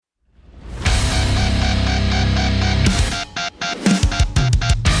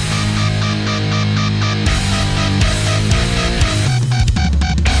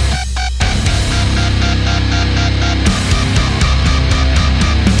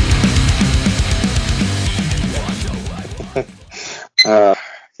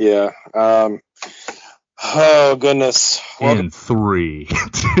Yeah. Oh goodness. In 3.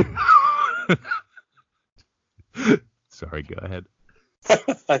 Sorry, go ahead.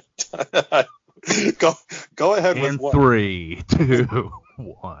 go ahead in with what? 3, 2,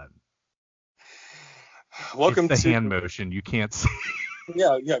 1. Welcome it's the to hand motion. You can't see.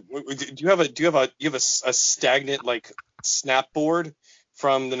 Yeah. Do you have a stagnant like snap board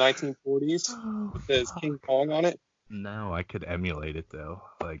from the 1940s that says King Kong on it? No, I could emulate it though.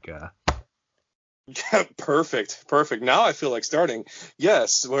 Yeah, perfect. Now I feel like starting.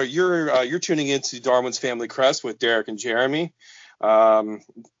 Yes, well, you're tuning into Darwin's Family Crest with Derek and Jeremy.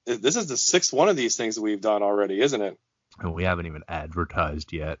 This is the 6th one of these things that we've done already, isn't it? And we haven't even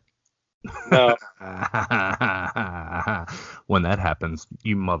advertised yet. No. When that happens,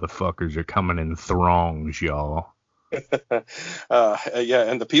 you motherfuckers are coming in throngs, y'all. Yeah,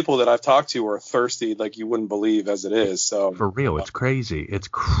 and the people that I've talked to are thirsty like you wouldn't believe as it is. So for real, it's crazy. It's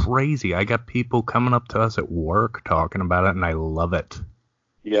crazy. I got people coming up to us at work talking about it, and I love it.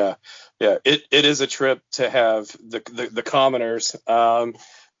 Yeah. It is a trip to have the commoners,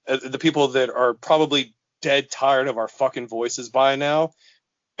 the people that are probably dead tired of our fucking voices by now,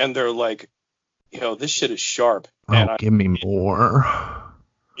 and they're like, this shit is sharp. Oh, give me more.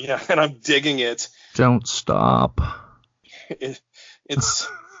 Yeah, and I'm digging it. Don't stop.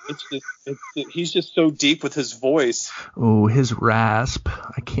 He's just so deep with his voice. Oh, his rasp.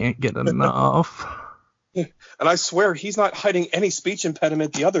 I can't get enough. And I swear he's not hiding any speech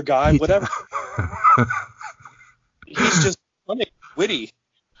impediment. The other guy, whatever. He's just funny, witty.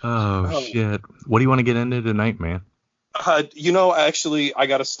 Oh, shit. What do you want to get into tonight, man? Actually, I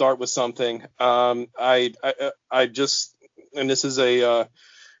got to start with something. I just, and this is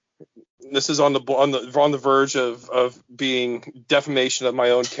on the verge of being defamation of my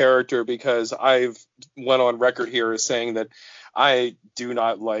own character, because I've went on record here as saying that I do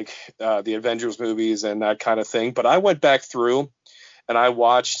not like the Avengers movies and that kind of thing. But I went back through and I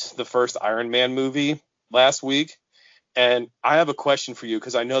watched the first Iron Man movie last week, and I have a question for you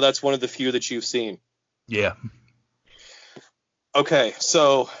because I know that's one of the few that you've seen. Yeah. Okay,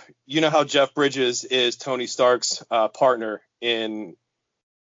 so you know how Jeff Bridges is Tony Stark's partner in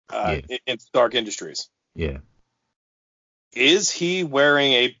Stark Industries. Yeah. Is he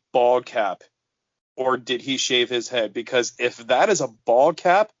wearing a bald cap, or did he shave his head? Because if that is a bald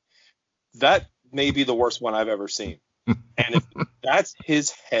cap, that may be the worst one I've ever seen. And if that's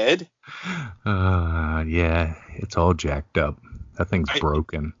his head, yeah, it's all jacked up. That thing's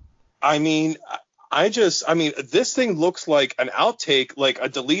broken. I mean, this thing looks like an outtake, like a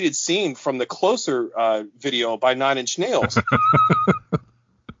deleted scene from the Closer video by Nine Inch Nails.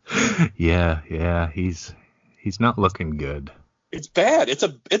 Yeah, he's not looking good. It's bad. It's a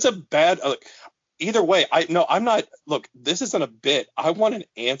bad. Either way, I'm not. Look, this isn't a bit. I want an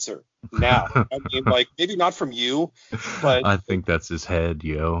answer now. I mean, like, maybe not from you, but I think that's his head,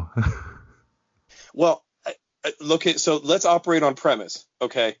 yo. Well, look, so let's operate on premise,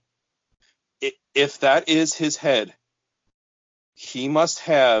 okay? If that is his head, he must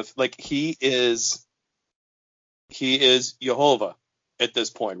have, like, he is Jehovah at this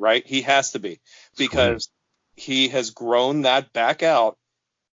point, right? He has to be, because he has grown that back out,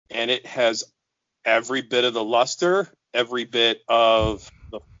 and it has every bit of the luster, every bit of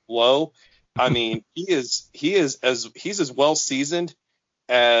the flow. I mean, he's as well seasoned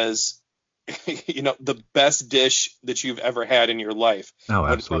as the best dish that you've ever had in your life. Oh,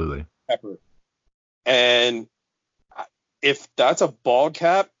 absolutely. Pepper. And if that's a bald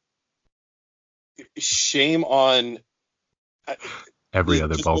cap, shame on every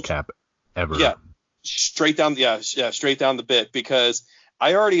other bald cap ever. Yeah, straight down the bit, because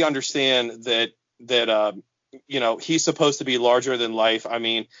I already understand that he's supposed to be larger than life. I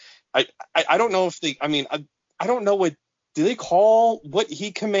mean, I don't know if I don't know what do they call what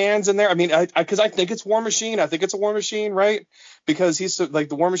he commands in there. I mean, because I think it's War Machine. I think it's a War Machine, right? Because he's like,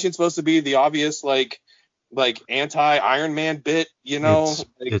 the War Machine's supposed to be the obvious like anti-Iron Man bit,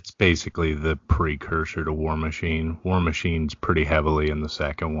 It's basically the precursor to War Machine. War Machine's pretty heavily in the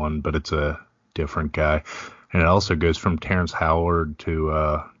second one, but it's a different guy. And it also goes from Terrence Howard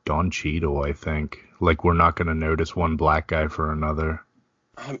to Don Cheadle, I think. Like, we're not going to notice one black guy for another.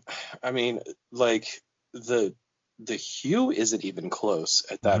 I mean, like, the hue isn't even close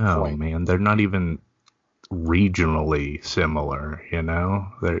at that point. No, man, they're not even regionally similar,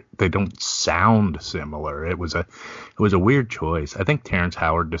 they don't sound similar. It was a weird choice. I think Terrence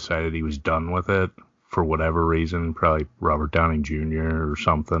Howard decided he was done with it for whatever reason, probably Robert Downey Jr. or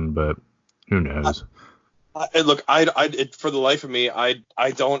something, but who knows. Look, for the life of me,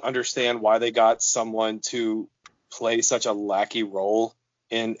 I don't understand why they got someone to play such a lackey role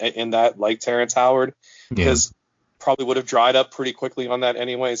in that, like Terrence Howard, Yeah. because probably would have dried up pretty quickly on that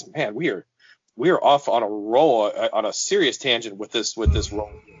anyways. Man, we are off on a roll, on a serious tangent with this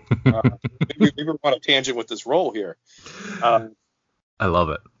roll. Maybe we're on a tangent with this roll here. I love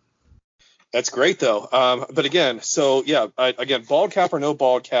it. That's great though. But again, so yeah, again, bald cap or no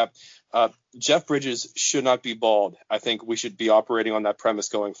bald cap, Jeff Bridges should not be bald. I think we should be operating on that premise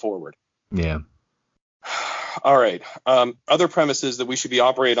going forward. Yeah. All right. Other premises that we should be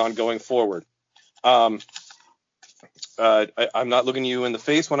operating on going forward. I'm not looking you in the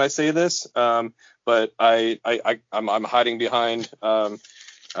face when I say this, but I'm hiding behind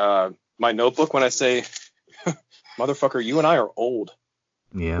my notebook when I say, motherfucker, you and I are old.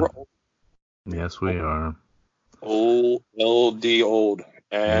 Yeah. We're old. Yes, we are. Old, old.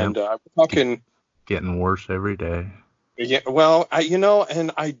 And we're talking. Getting worse every day. Yeah, well,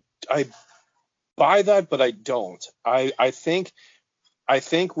 I buy that, but I don't. I think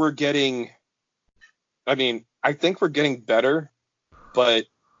we're getting. I mean, I think we're getting better, but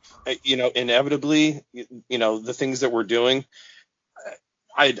inevitably, the things that we're doing,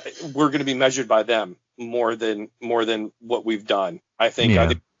 we're going to be measured by them more than what we've done. I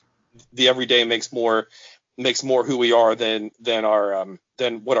think the everyday makes more who we are than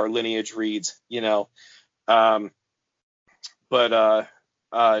what our lineage reads, but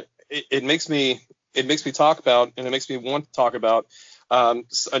it makes me talk about, and it makes me want to talk about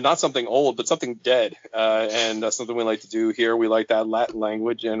not something old, but something dead, and that's something we like to do here. We like that Latin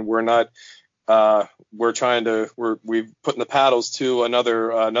language, and we've putting the paddles to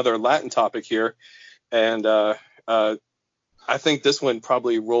another Latin topic here, and I think this one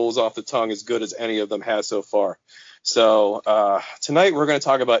probably rolls off the tongue as good as any of them has so far. So tonight we're going to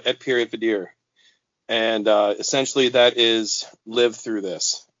talk about et period Vidir, and essentially that is live through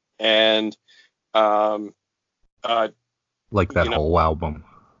this, and like that whole album.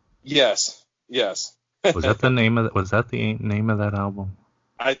 Yes. Was that the name of that album?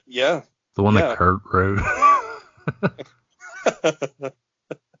 Yeah. The one that Kurt wrote.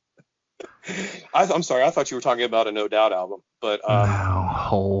 I'm sorry, I thought you were talking about a No Doubt album, but no,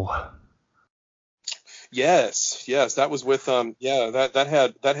 whole. Yes, that was with that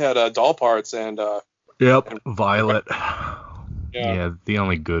had doll parts and and Violet. Yeah, the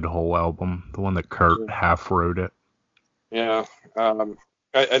only good whole album, the one that Kurt half wrote it. Yeah,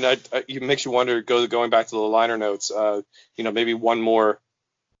 it makes you wonder, going back to the liner notes, maybe one more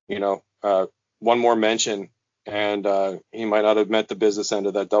mention, and he might not have meant the business end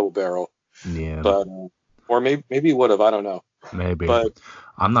of that double barrel. Yeah. But or maybe he would have. I don't know. Maybe. But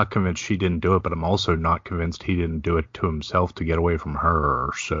I'm not convinced she didn't do it, but I'm also not convinced he didn't do it to himself to get away from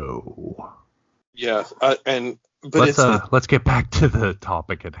her. So. Yeah, let's get back to the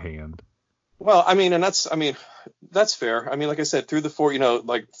topic at hand. Well, that's fair. I mean, like I said, through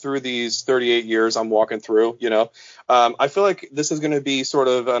through these 38 years I'm walking through, I feel like this is going to be sort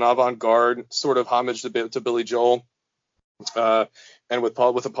of an avant-garde sort of homage to Billy Joel. And with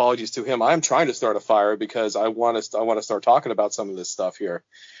apologies to him, I'm trying to start a fire because I want to start talking about some of this stuff here.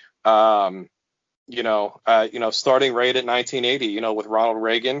 Starting right at 1980, with Ronald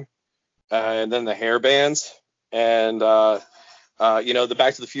Reagan, and then the hair bands, and the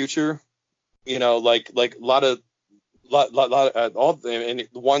Back to the Future, like a lot of all, and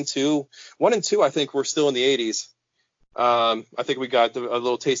 1 and 2, I think we're still in the 80s. I think we got a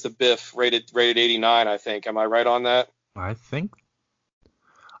little taste of Biff rated 89. I think. Am I right on that? I think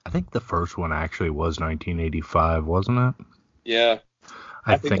the first one actually was 1985, wasn't it? Yeah.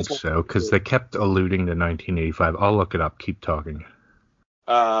 I think so, because they kept alluding to 1985. I'll look it up. Keep talking.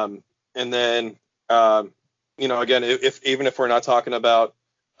 And then, again, if we're not talking about,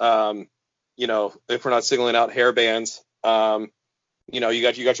 if we're not singling out hair bands, you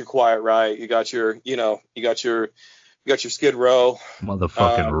got your Quiet Riot, you got your Skid Row.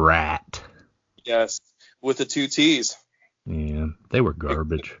 Motherfucking Rat. Yes, with the 2 T's. Yeah, they were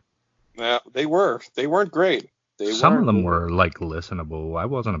garbage. Yeah, they were. They weren't great. Some of them were listenable. I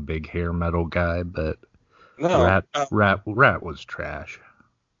wasn't a big hair metal guy, but no, Rat was trash.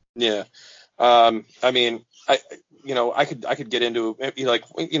 Yeah. I could get into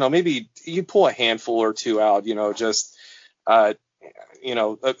maybe you pull a handful or two out, just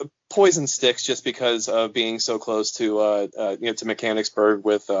Poison sticks just because of being so close to Mechanicsburg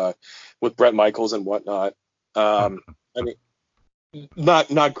with Bret Michaels and whatnot.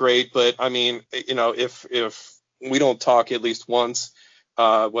 Not great, but if we don't talk at least once,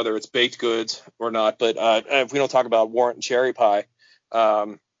 whether it's baked goods or not, but if we don't talk about Warrant and Cherry Pie,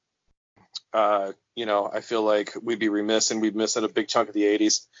 I feel like we'd be remiss and we'd miss out a big chunk of the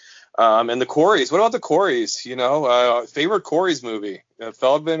 80s. And the Coreys. What about the Coreys? Favorite Coreys movie,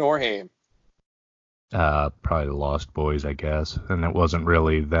 Feldman or Haim? Probably the Lost Boys, I guess. And it wasn't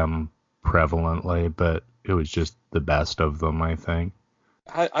really them prevalently, but it was just the best of them, I think.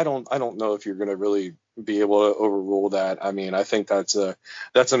 I don't know if you're going to really be able to overrule that. I mean, I think that's a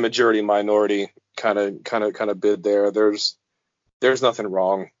majority minority kind of bid there. There's nothing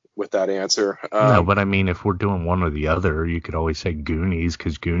wrong with that answer. No, but I mean, if we're doing one or the other, you could always say Goonies,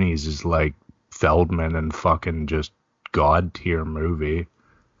 because Goonies is like Feldman and fucking just god tier movie.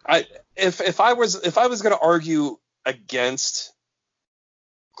 If I was going to argue against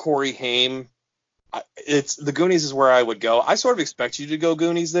Corey Haim, it's the Goonies is where I would go. I sort of expect you to go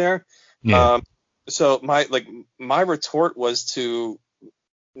Goonies there. Yeah. So my retort was to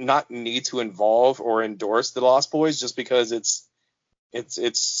not need to involve or endorse the Lost Boys just because it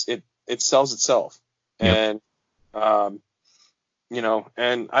sells itself. Yep. And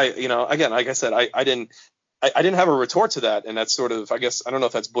and again, like I said, I didn't have a retort to that, and that's sort of, I guess, I don't know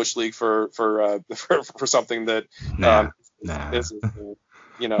if that's bush league for something that Nah. is,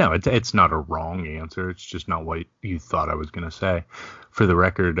 No, it's not a wrong answer. It's just not what you thought I was going to say. For the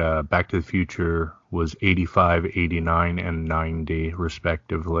record, Back to the Future was 85, 89, and 90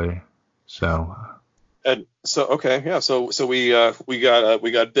 respectively. So. And so okay, yeah. So we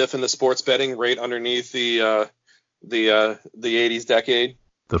got Biff in the sports betting right underneath the 80s decade.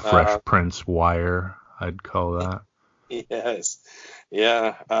 The Fresh Prince wire, I'd call that. Yes.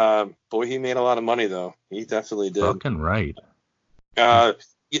 Yeah. Boy, he made a lot of money though. He definitely did. Fucking right.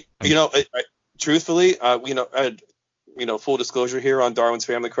 Truthfully, full disclosure here on Darwin's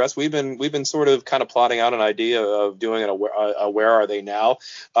Family Crest, we've been sort of kind of plotting out an idea of doing a Where Are They Now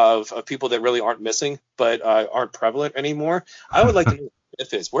of people that really aren't missing but aren't prevalent anymore. I would like to know what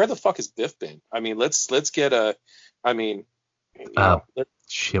Biff is. Where the fuck has Biff been? I mean, let's get a. I mean,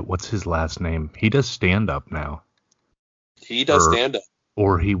 shit. What's his last name? He does stand up now. He does stand up.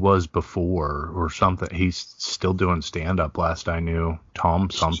 Or he was before, or something. He's still doing stand up. Last I knew,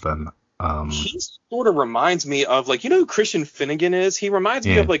 Tom something. He sort of reminds me of, like, who Christian Finnegan is? He reminds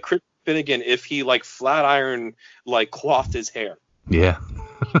me of like Christian Finnegan if he like flat iron coiffed his hair. Yeah.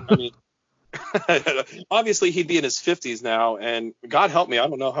 I mean, obviously he'd be in his 50s now, and God help me, I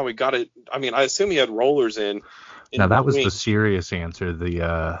don't know how he got it. I mean, I assume he had rollers in. Now that was the serious answer.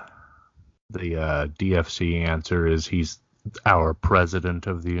 The DFC answer is he's our president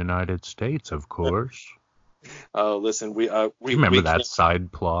of the United States, of course. Oh, listen, we remember that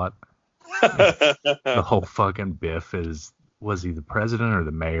side plot. The whole fucking Biff was he the president or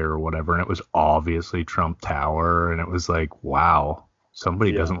the mayor or whatever, and it was obviously Trump Tower, and it was like, wow,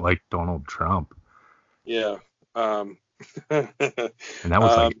 somebody doesn't like Donald Trump. Yeah. And that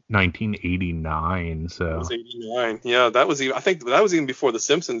was like 1989. So it was 89. Yeah, I think that was even before The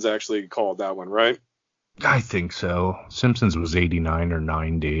Simpsons actually called that one, right? I think so. Simpsons was 89 or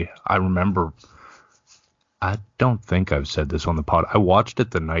 90. I remember. I don't think I've said this on the pod. I watched it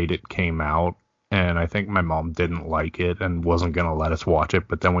the night it came out, and I think my mom didn't like it and wasn't going to let us watch it,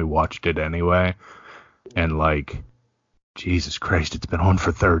 but then we watched it anyway. And like, Jesus Christ, it's been on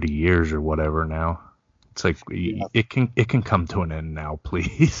for 30 years or whatever now. It's like, it can come to an end now,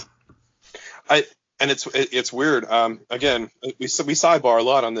 please. It's weird. Again, we sidebar a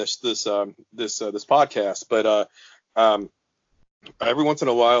lot on this podcast, but every once in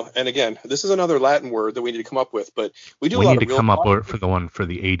a while, and again, this is another Latin word that we need to come up with, but we need to come up with for the one for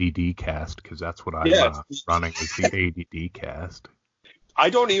the ADD cast, because that's what I'm running is the ADD cast. I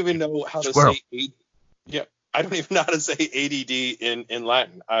don't even know how to say I don't even know how to say ADD in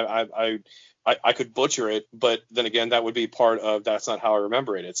Latin. I could butcher it, but then again, that would be part of that's not how I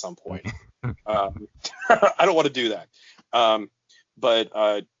remember it at some point. I don't want to do that.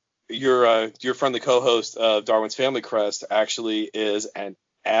 But your friendly co-host of Darwin's Family Crest actually is an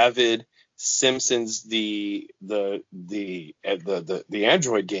avid Simpsons the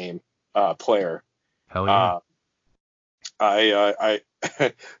Android game player. Hell yeah. I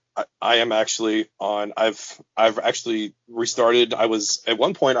am actually on. I've actually restarted. I was at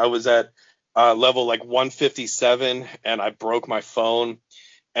one point I was at level like 157, and I broke my phone.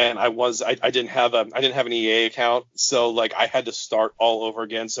 And I didn't have an EA account, so like I had to start all over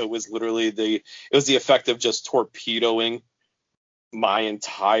again. So it was literally the effect of just torpedoing my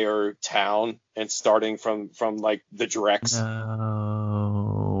entire town and starting from like the Drex.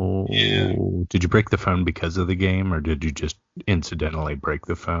 No. Yeah. Did you break the phone because of the game, or did you just incidentally break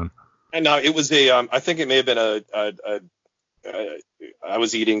the phone? And no, it was I think it may have been I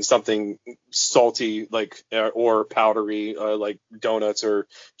was eating something salty like or powdery like donuts or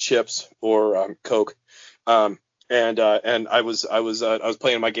chips or Coke. And I was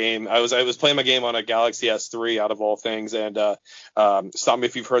playing my game. I was playing my game on a Galaxy S3 out of all things. And stop me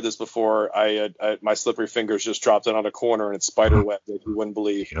if you've heard this before. My slippery fingers just dropped it on a corner and it's spider web that you wouldn't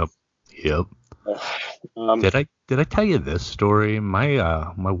believe. Yep. Did I tell you this story?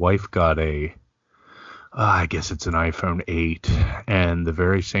 My wife got I guess it's an iPhone 8, and the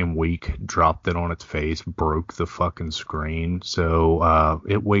very same week dropped it on its face, broke the fucking screen. So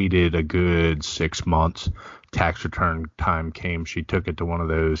it waited a good 6 months. Tax return time came. She took it to one of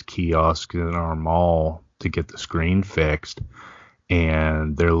those kiosks in our mall to get the screen fixed.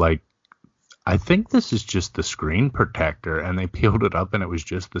 And they're like, I think this is just the screen protector. And they peeled it up and it was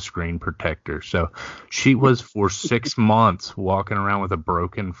just the screen protector. So she was for 6 months walking around with a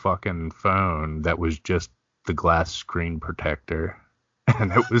broken fucking phone that was just the glass screen protector.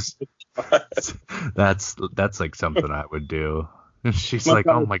 And it was, that's like something I would do. And she's like,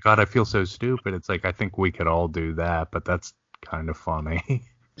 oh my God, I feel so stupid. It's like, I think we could all do that, but that's kind of funny.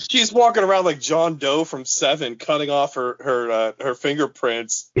 She's walking around like John Doe from Seven, cutting off her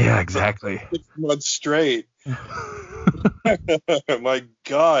fingerprints. Yeah, exactly. 6 months straight. My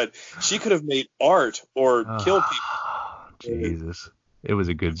God, she could have made art or killed people. Jesus, it was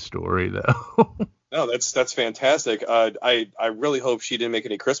a good story though. No, that's fantastic. I really hope she didn't make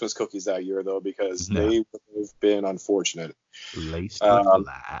any Christmas cookies that year though, because they would have been unfortunate. Laced with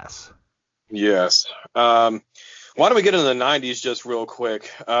glass. Yes. Why don't we get into the 90s just real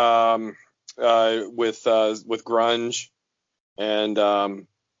quick with grunge and I'm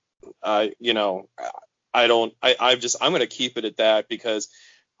going to keep it at that because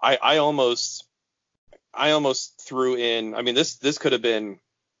I almost threw in. I mean, this could have been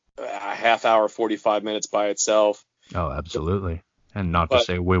a half hour, 45 minutes by itself. Oh, absolutely. And not to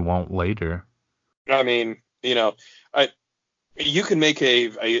say we won't later. I mean, you can make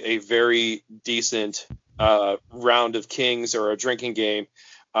a very decent round of Kings or a drinking game,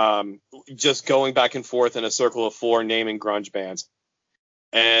 just going back and forth in a circle of four, naming grunge bands.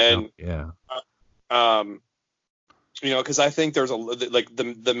 And because I think there's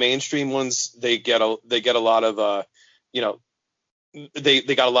the mainstream ones, they get a lot of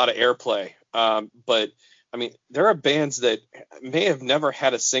they got a lot of airplay. But I mean, there are bands that may have never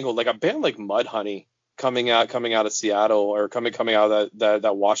had a single, like a band like Mudhoney coming out of Seattle or coming out of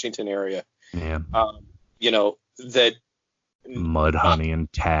that Washington area. Yeah. That Mudhoney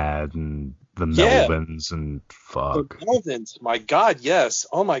and Tad and the Melvins and fuck. The Melvins, my God, yes.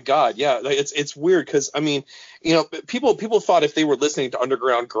 Oh my God, yeah. It's weird because I mean, people thought if they were listening to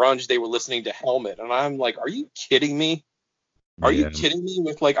underground grunge, they were listening to Helmet, and I'm like, are you kidding me? Are you kidding me?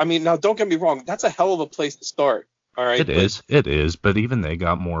 With now don't get me wrong, that's a hell of a place to start. All right. It is, but even they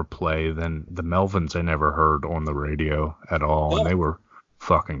got more play than the Melvins. I never heard on the radio at all, and they were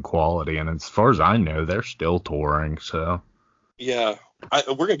fucking quality. And as far as I know, they're still touring. So yeah,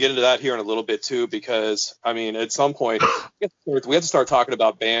 we're gonna get into that here in a little bit too, because I mean, at some point we have to start talking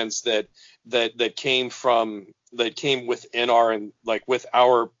about bands that came within with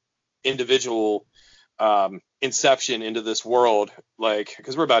our individual inception into this world,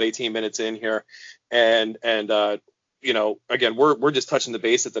 because we're about 18 minutes in here, and again, we're just touching the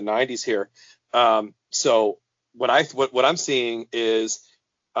base at the 90s here. So what I'm seeing is,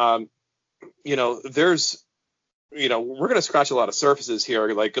 there's, we're going to scratch a lot of surfaces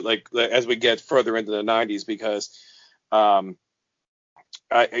here, like as we get further into the 90s, because,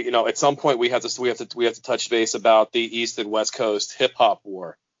 at some point we have to touch base about the East and West Coast hip hop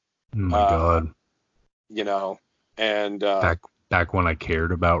war. Oh my God. And back when I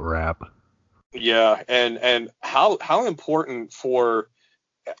cared about rap. Yeah, and how important for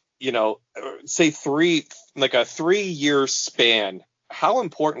say a 3-year span, how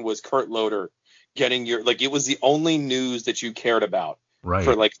important was Kurt Loder getting it was the only news that you cared about, right,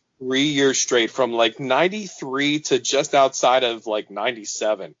 for 3 years straight, from 93 to just outside of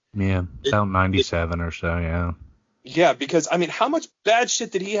 97. Yeah, about 97 or so, yeah. Yeah, because I mean, how much bad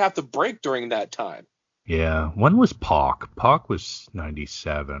shit did he have to break during that time? Yeah. When was Pac? Pac was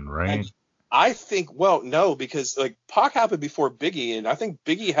 97, right? And I think, no, because Pac happened before Biggie, and I think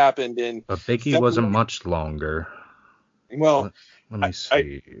Biggie happened in. But Biggie wasn't much longer. Well, let me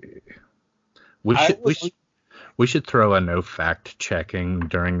see. We should throw a no fact checking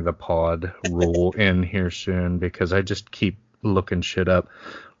during the pod rule in here soon, because I just keep looking shit up.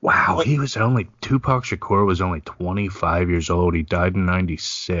 Wow, Tupac Shakur was only 25 years old. He died in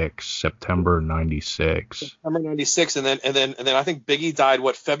 96, September 96. September 96, and then I think Biggie died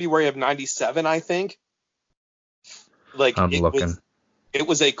February of 97, I think. Like I'm looking. it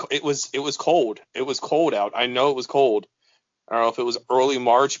was cold. It was cold out. I know it was cold. I don't know if it was early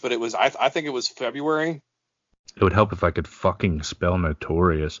March, but it was. I think it was February. It would help if I could fucking spell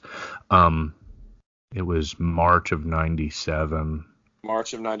Notorious. It was March of '97.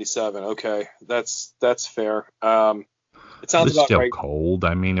 March of '97. Okay, that's fair. It It sounds was about still right. cold.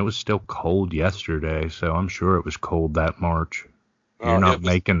 I mean, it was still cold yesterday, so I'm sure it was cold that March. You're It not was.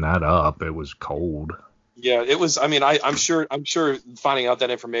 making that up. It was cold. Yeah, it was. I mean, I'm sure. I'm sure finding out that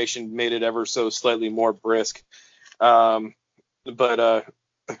information made it ever so slightly more brisk. Um, but by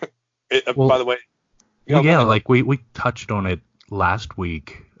Well, the way, well, go yeah, ahead. like we touched on it last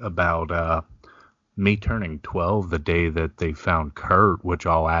week about me turning 12 the day that they found Kurt, which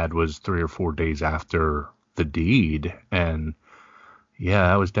I'll add was 3 or 4 days after the deed. And yeah,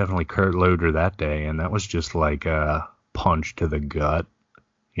 that was definitely Kurt Loder that day. And that was just like a punch to the gut,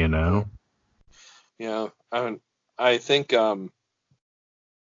 you Mm, know? yeah, I think you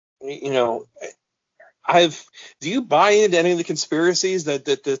know, I've. Do you buy into any of the conspiracies that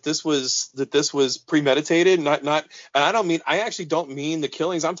this was premeditated? Not, and I don't mean. I actually don't mean the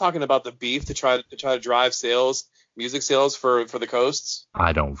killings. I'm talking about the beef to try to drive sales, music sales for the coasts.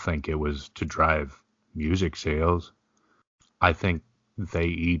 I don't think it was to drive music sales. I think they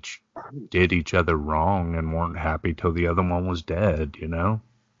each did each other wrong and weren't happy till the other one was dead, you know?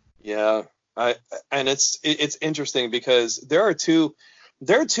 Yeah, I and it's interesting because there are two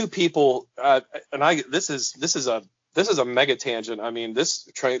people, and I this is a mega tangent. I mean, this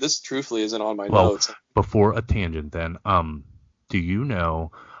truthfully isn't on my Well, notes. before a tangent then, do you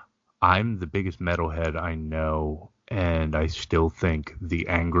know I'm the biggest metalhead I know, and I still think the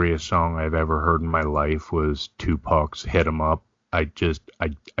angriest song I've ever heard in my life was Tupac's Hit 'Em Up. I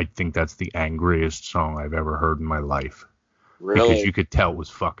think that's the angriest song I've ever heard in my life because you Really, could tell it was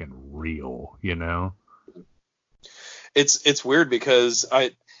fucking real, you know? it's weird because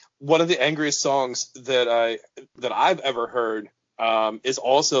I one of the angriest songs that I've ever heard is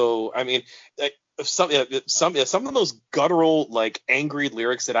also, I mean, like, some of those guttural, like, angry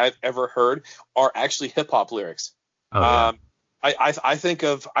lyrics that I've ever heard are actually hip hop lyrics. Oh yeah. Um, I think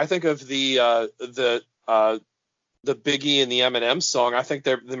of the Biggie and the Eminem song. I think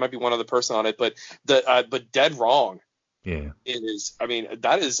there might be one other person on it, but Dead Wrong Yeah. is. I mean,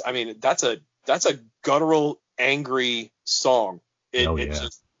 that's a guttural, angry song. Oh It yeah.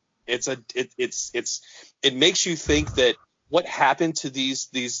 just it makes you think that what happened to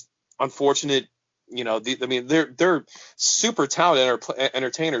these unfortunate, I mean, they're super talented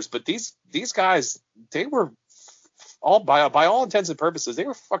entertainers, but these guys, they were all, by all intents and purposes, they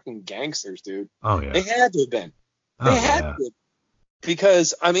were fucking gangsters, dude. Oh They yeah. had to have been. They Oh had yeah. to,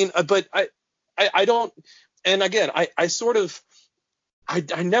 because I mean, but I don't. And again, I sort of, I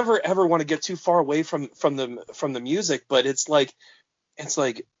never ever want to get too far away from the music, but it's like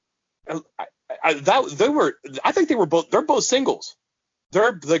that they were. I think they're both singles.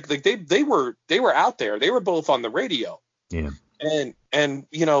 They're like they were out there. They were both on the radio, Yeah. and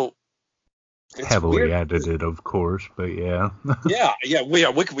it's Heavily weird. edited, of course, but yeah.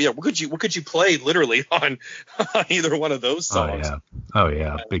 What could you play literally on either one of those Oh songs? yeah. Oh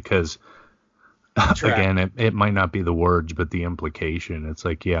yeah. Because Track. again, it might not be the words, but the implication. It's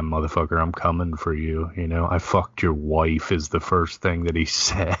like, yeah, motherfucker, I'm coming for you. You know, I fucked your wife is the first thing that he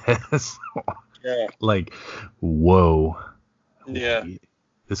says. Yeah. Like, whoa, Yeah.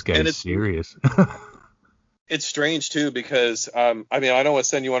 this And guy's serious. it's strange too because I mean, I don't want to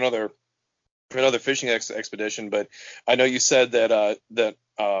send you on another fishing expedition, but I know you said that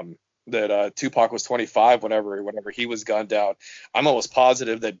Tupac was 25 whenever he was gunned down. I'm almost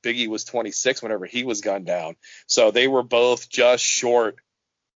positive that Biggie was 26 whenever he was gunned down. So they were both just short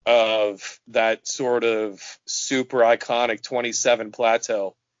of that sort of super iconic 27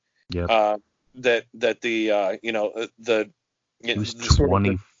 plateau. Yep. Uh, that the the He was the sort of the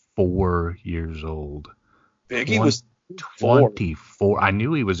 24 years old. Biggie Twen- was 4. 24. I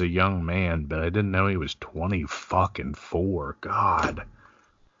knew he was a young man, but I didn't know he was 20 fucking 4. God.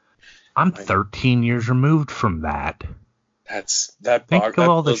 I'm I know. 13 years removed from that. Think of That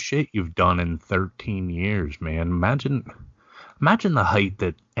all the blows. shit you've done in 13 years, man. Imagine the height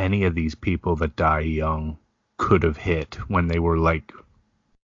that any of these people that die young could have hit when they were like,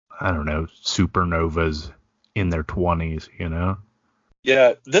 I don't know, supernovas in their 20s, you know?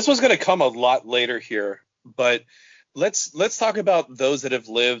 Yeah, this was going to come a lot later here, but let's talk about those that have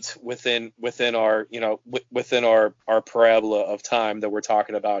lived within our within our parabola of time that we're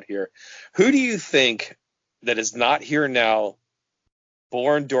talking about here. Who do you think that is not here now,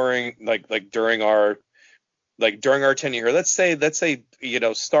 born during during our tenure? Let's say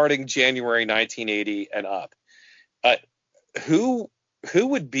starting January 1980 and up. uh, who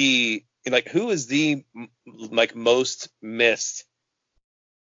would be like, who is the like most missed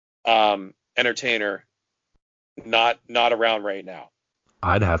entertainer not around right now?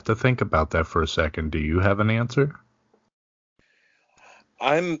 I'd have to think about that for a second. Do you have an answer?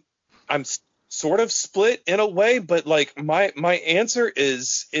 Sort of split in a way, but like my answer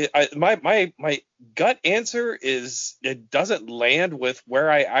is my gut answer is it doesn't land with where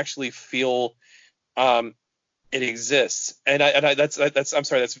I actually feel it exists, and I that's I'm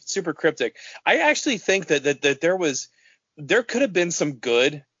sorry, that's super cryptic. I actually think that there could have been some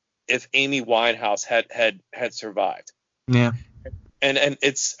good if Amy Winehouse had survived. Yeah. And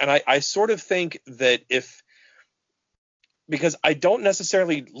I sort of think that if, because I don't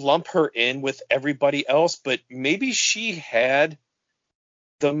necessarily lump her in with everybody else, but maybe she had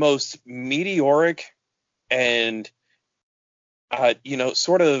the most meteoric and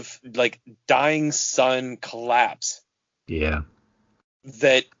sort of like dying sun collapse Yeah.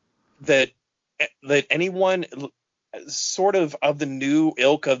 that that anyone sort of the new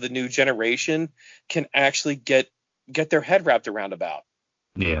ilk of the new generation can actually get their head wrapped around about.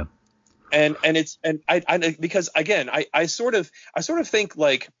 Yeah. And I because again I sort of think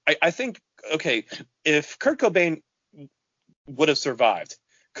like I think, okay, if Kurt Cobain would have survived,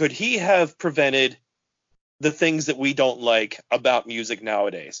 could he have prevented the things that we don't like about music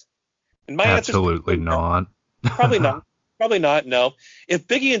nowadays? And my answer is Absolutely not. probably not. Probably not. No. If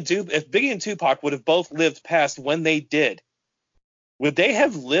Biggie and Tupac would have both lived past when they did, would they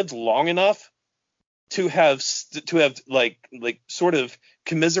have lived long enough to have like sort of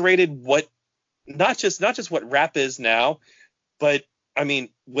commiserated what, not just what rap is now, but I mean,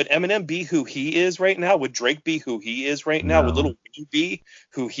 would Eminem be who he is right now? Would Drake be who he is right now? No. Would Lil Wayne be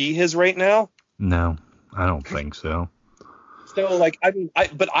who he is right now? No, I don't think so. So like, I mean,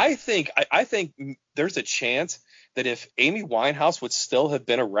 I think there's a chance that if Amy Winehouse would still have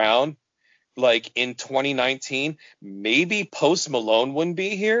been around, like in 2019, maybe Post Malone wouldn't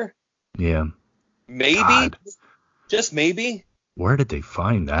be here. Yeah. Maybe, God. just maybe. Where did they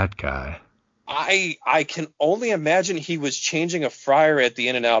find that guy? I can only imagine he was changing a fryer at the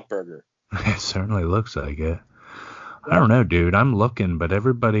In-N-Out Burger. It certainly looks like it. I don't know, dude. I'm looking, but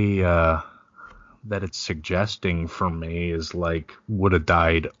everybody that it's suggesting for me is like would have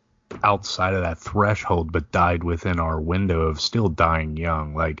died outside of that threshold, but died within our window of still dying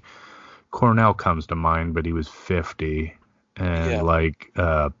young. Like Cornell comes to mind, but he was 50, and like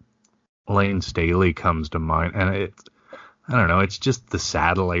Lane Staley comes to mind, and I don't know. It's just the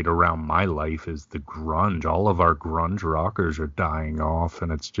satellite around my life is the grunge. All of our grunge rockers are dying off,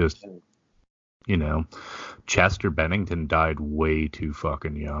 and it's just, Chester Bennington died way too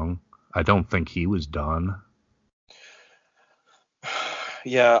fucking young. I don't think he was done.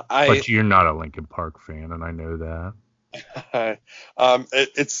 Yeah, But you're not a Linkin Park fan, and I know that.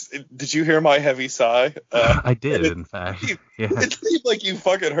 Did you hear my heavy sigh? I did, in fact. Yeah. It seemed like you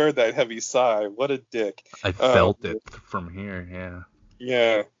fucking heard that heavy sigh. What a dick. I felt it from here.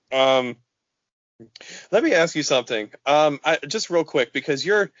 Yeah. Yeah. Let me ask you something. Just real quick, because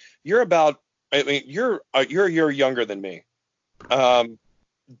you're about. I mean, you're younger than me. Do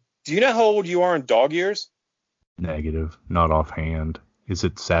you know how old you are in dog years? Negative. Not offhand. Is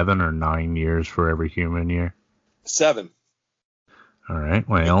it 7 or 9 years for every human year? 7. All right.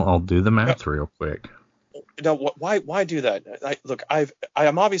 Well, I'll do the math real quick. No, why do that? Look,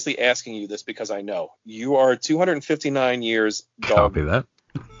 I'm obviously asking you this because I know you are 259 years dog. Copy that.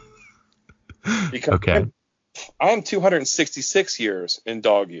 Because okay. I'm 266 years in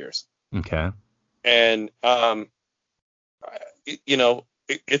dog years. Okay. And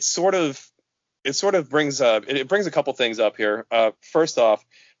it sort of brings a couple things up here. First off,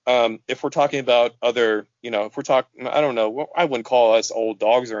 if we're talking about other, if we're talking, I don't know, I wouldn't call us old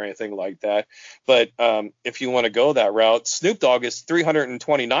dogs or anything like that, but if you want to go that route, Snoop Dogg is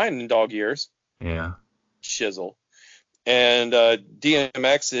 329 in dog years. Yeah. Shizzle. And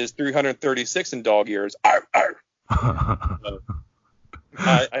DMX is 336 in dog years. Arr, arr.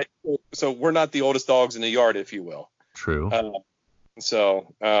 So we're not the oldest dogs in the yard, if you will. True.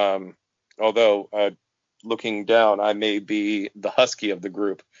 Although looking down, I may be the husky of the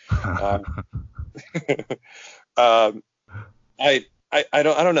group. I don't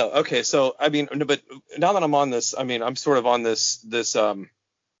know. Okay, so I mean, but now that I'm on this, I mean, I'm sort of on this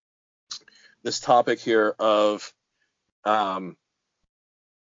topic here of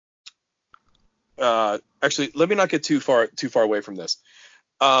actually, let me not get too far away from this.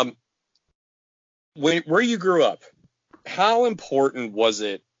 Where you grew up, how important was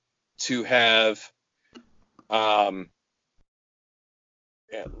it to have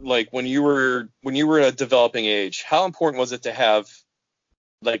like when you were at a developing age, how important was it to have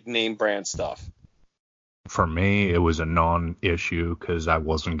like name brand stuff? For me, it was a non-issue because I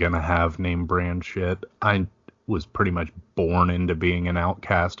wasn't gonna have name brand shit. I was pretty much born into being an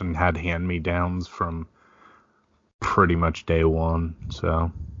outcast and had hand-me-downs from pretty much day one.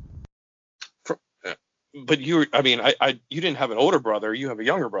 So, but you didn't have an older brother. You have a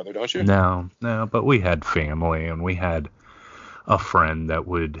younger brother, don't you? no, but we had family and we had a friend that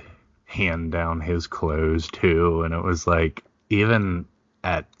would hand down his clothes too, and it was like even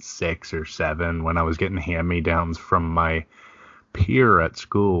at 6 or 7 when I was getting hand-me-downs from my peer at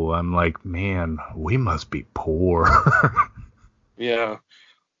school, I'm like, man, we must be poor. Yeah.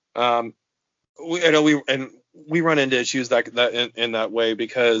 We run into issues that in that way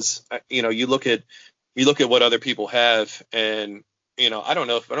because you look at what other people have, and I don't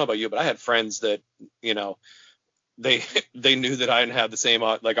know about you, but I had friends that they they knew that I didn't have the same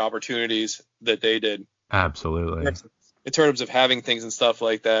like opportunities that they did. Absolutely. In terms of having things and stuff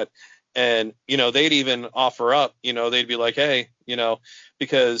like that. And, they'd even offer up, they'd be like, hey,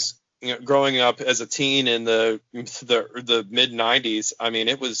 because, growing up as a teen in the mid 90s, I mean,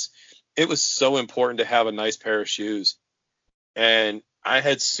 it was so important to have a nice pair of shoes. And I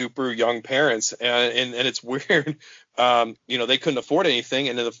had super young parents, and it's weird. They couldn't afford anything.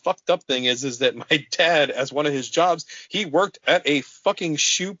 And the fucked up thing is that my dad, as one of his jobs, he worked at a fucking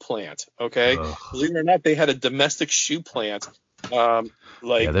shoe plant. Okay. Ugh. Believe it or not, they had a domestic shoe plant. Yeah,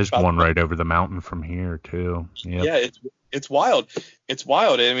 there's one right over the mountain from here too. Yep. Yeah, it's wild. It's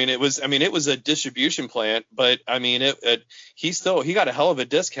wild. I mean, it was a distribution plant, but I mean, he got a hell of a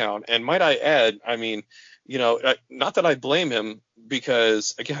discount. And might I add, I mean, not that I blame him,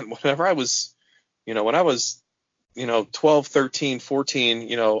 because again, whenever I was, when I was, 12, 13,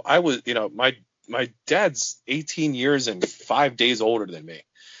 14, I was, my dad's 18 years and 5 days older than me.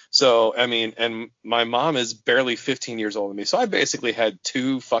 So, I mean, and my mom is barely 15 years older than me. So I basically had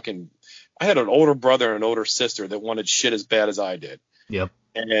I had an older brother and an older sister that wanted shit as bad as I did. Yep.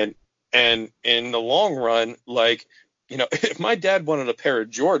 And in the long run, like, if my dad wanted a pair of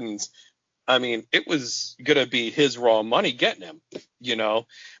Jordans, I mean, it was going to be his raw money getting him,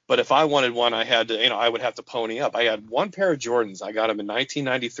 but if I wanted one, I had to, I would have to pony up. I had one pair of Jordans. I got them in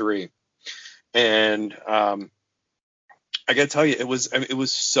 1993. And, I got to tell you, it was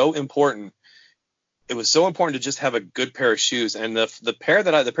so important. It was so important to just have a good pair of shoes. And the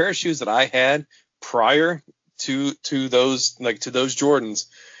pair of shoes that I had prior to those Jordans,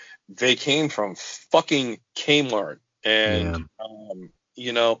 they came from fucking Kmart. And,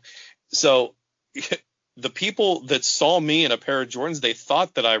 so the people that saw me in a pair of Jordans, they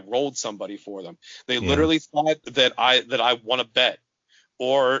thought that I rolled somebody for them. They literally thought that I won a bet,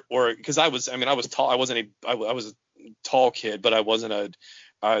 or because I was tall. I was a tall kid, but I wasn't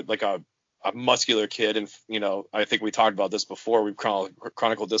a muscular kid. And I think we talked about this before. We've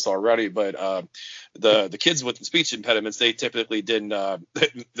chronicled this already, but the kids with speech impediments, they typically didn't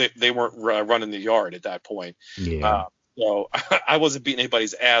they weren't running the yard at that point. So I wasn't beating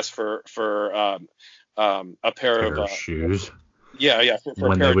anybody's ass for a pair of shoes. Yeah. For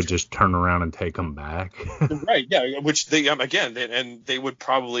when they would just turn around and take them back. Right. Yeah. Which they and they would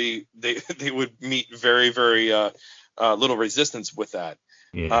probably they would meet very, very little resistance with that.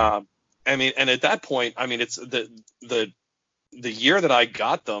 Yeah. I mean, and at that point, I mean, it's the year that I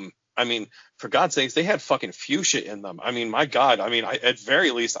got them. I mean, for God's sakes, they had fucking fuchsia in them. I mean, my God. I mean, at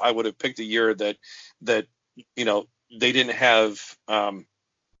very least, I would have picked a year that they didn't have a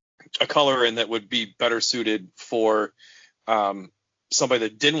color in that would be better suited for somebody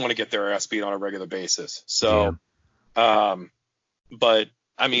that didn't want to get their ass beat on a regular basis. So, but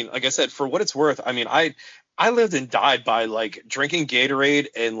I mean, like I said, for what it's worth, I mean, I lived and died by like drinking Gatorade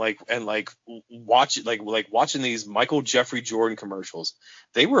and watching these Michael Jeffrey Jordan commercials.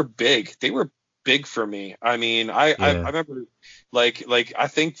 They were big. They were big for me. I mean, I remember like I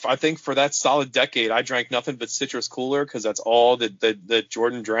think for that solid decade, I drank nothing but citrus cooler because that's all that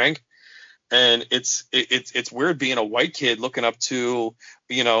Jordan drank. And it's weird being a white kid looking up to,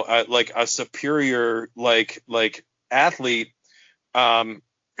 like a superior, like athlete,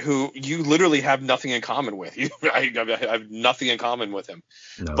 who you literally have nothing in common with. I have nothing in common with him.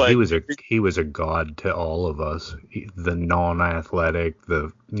 No, but he was a god to all of us. The non-athletic,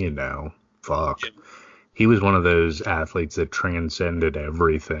 fuck. Yeah. He was one of those athletes that transcended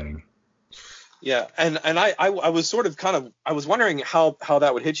everything. Yeah, and I was sort of I was wondering how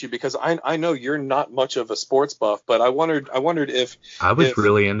that would hit you, because I know you're not much of a sports buff, but I wondered if I was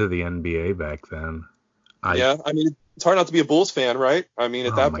really into the NBA back then. I mean, it's hard not to be a Bulls fan, right? I mean,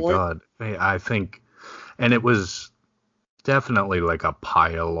 at that point. Oh my God, I think, and it was definitely like a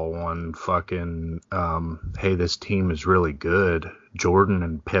pile on fucking, hey, this team is really good. Jordan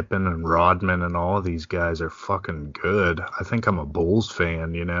and Pippen and Rodman and all of these guys are fucking good. I think I'm a Bulls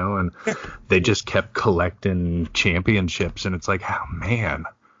fan, and they just kept collecting championships, and it's like, oh man,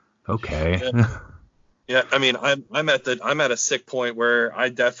 okay. Yeah. Yeah, I mean, I'm at a sick point where I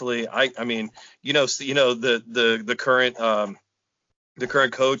definitely I mean, the current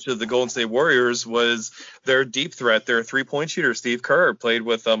coach of the Golden State Warriors was their deep threat, their 3-point shooter. Steve Kerr played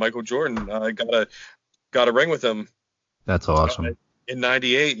with Michael Jordan. Got a ring with him. That's awesome. In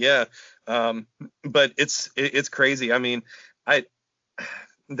 '98, yeah. But it's crazy. I mean,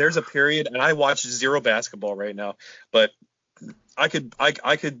 there's a period, and I watch zero basketball right now, but I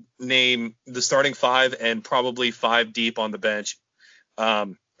could name the starting 5 and probably 5 deep on the bench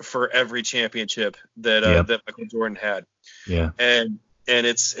for every championship that Michael Jordan had. Yeah. And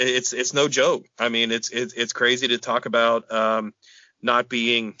it's no joke. I mean, it's crazy to talk about not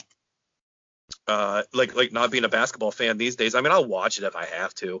being like not being a basketball fan these days. I mean, I'll watch it if I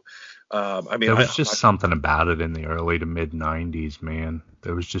have to. I mean, there was just something about it in the early to mid 90s, man.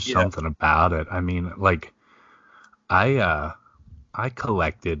 There was just something about it. I mean, like I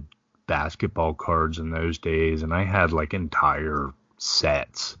collected basketball cards in those days, and I had like entire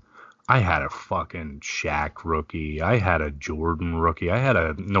sets. I had a fucking Shaq rookie. I had a Jordan rookie. I had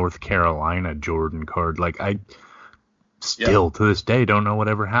a North Carolina Jordan card. Like, I still to this day don't know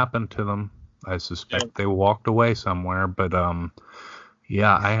whatever happened to them. I suspect they walked away somewhere, but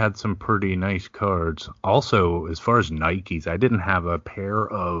yeah, I had some pretty nice cards. Also, as far as Nikes, I didn't have a pair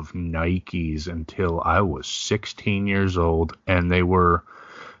of Nikes until I was 16 years old, and they were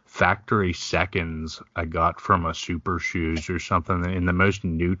factory seconds I got from a Super Shoes or something in the most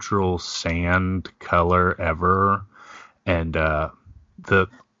neutral sand color ever. And the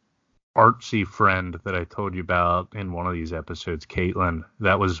artsy friend that I told you about in one of these episodes, Caitlin,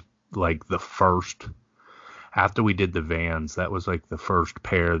 that was like the first, after we did the Vans, that was like the first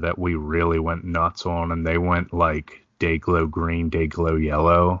pair that we really went nuts on, and they went like day glow green, day glow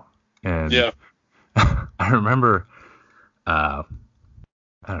yellow. And I remember, I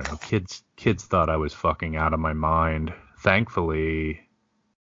don't know, kids thought I was fucking out of my mind. Thankfully,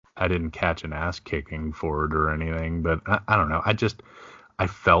 I didn't catch an ass kicking for it or anything, but I don't know. I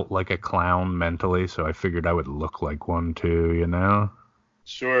felt like a clown mentally, so I figured I would look like one too,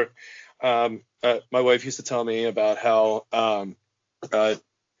 Sure. My wife used to tell me about how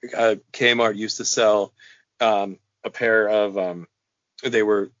Kmart used to sell a pair of they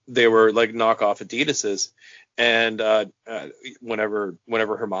were like knockoff Adidas's, and whenever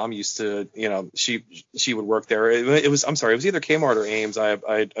her mom used to, she would work there. It was either Kmart or Ames.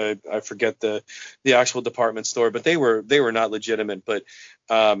 I forget the actual department store, but they were not legitimate. But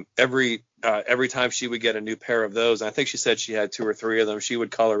every time she would get a new pair of those, and I think she said she had 2 or 3 of them, she would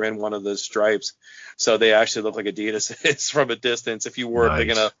color in one of those stripes, so they actually look like Adidas. It's from a distance. If you wore it big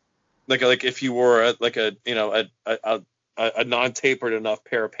enough, like if you wore a non-tapered enough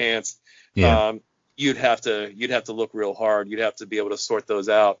pair of pants, you'd have to look real hard. You'd have to be able to sort those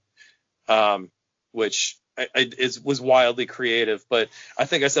out, which was wildly creative. But I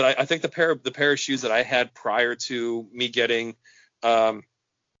think the pair of shoes that I had prior to me getting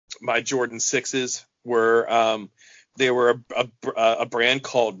my Jordan 6s were they were a brand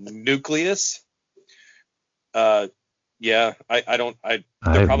called Nucleus. I've never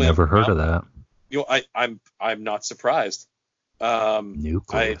heard of that. I'm not surprised.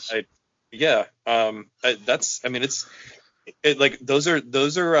 Nucleus.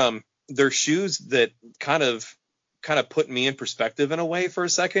 Those are they're shoes that kind of put me in perspective in a way for a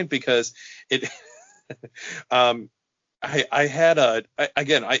second, because it I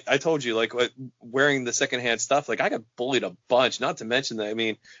told you, like, wearing the secondhand stuff, like, I got bullied a bunch, not to mention that, I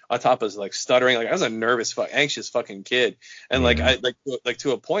mean, on top of like stuttering, like, I was a nervous, anxious fucking kid. And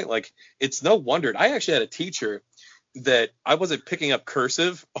to a point, like, it's no wonder. I actually had a teacher that I wasn't picking up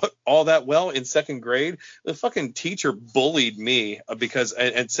cursive all that well in 2nd grade. The fucking teacher bullied me because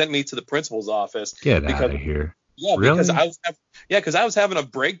and sent me to the principal's office. Get out of here. Yeah, really? Because I was having a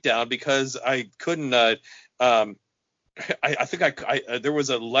breakdown because I couldn't I think there was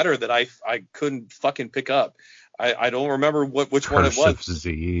a letter that I couldn't fucking pick up. I don't remember which one it was. Cursive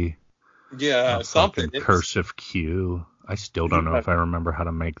Z. Yeah, something. Cursive Q. I still don't know if I remember how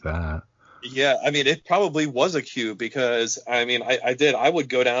to make that. Yeah, I mean, it probably was a Q, because I mean, I would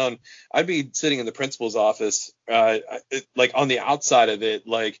go down, I'd be sitting in the principal's office, like on the outside of it,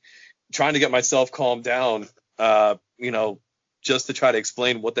 like trying to get myself calmed down, just to try to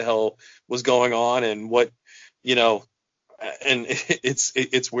explain what the hell was going on and what, and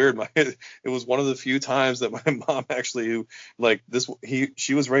it's weird. It was one of the few times that my mom actually, like,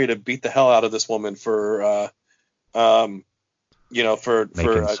 she was ready to beat the hell out of this woman for making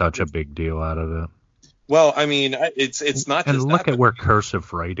such a big deal out of it. Well, I mean, it's not and just look that, at where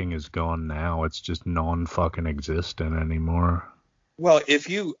cursive writing is gone now. It's just non-fucking existent anymore. Well, if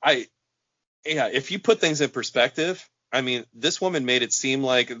you put things in perspective, I mean, this woman made it seem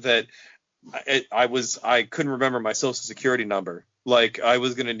like that I couldn't remember my social security number. Like, I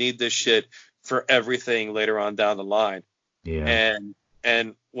was gonna need this shit for everything later on down the line. Yeah.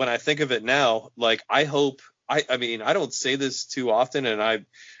 And when I think of it now, like, I hope I mean, I don't say this too often, and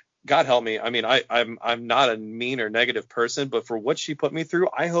God help me. I mean, I'm not a mean or negative person, but for what she put me through,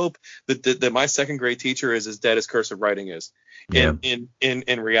 I hope that my second grade teacher is as dead as cursive writing is. Yeah.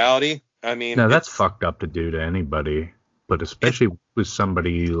 In reality, I mean, no, that's fucked up to do to anybody, but especially with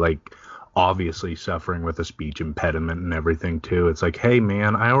somebody like obviously suffering with a speech impediment and everything too. It's like, hey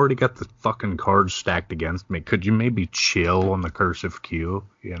man, I already got the fucking cards stacked against me. Could you maybe chill on the cursive cue?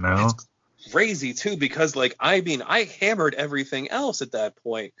 You know? It's crazy too, because, like, I mean, I hammered everything else at that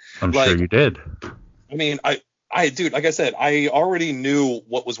point. I'm like, sure you did. I mean, dude, like I said, I already knew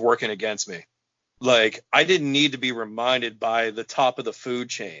what was working against me. Like, I didn't need to be reminded by the top of the food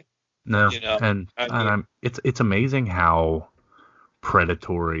chain. No, You know? and it's amazing how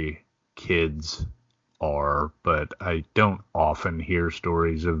predatory kids are, but I don't often hear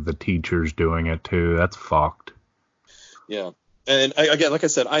stories of the teachers doing it too. That's fucked. Yeah. And again, like I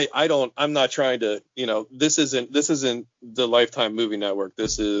said, I'm not trying to, this isn't the Lifetime Movie Network.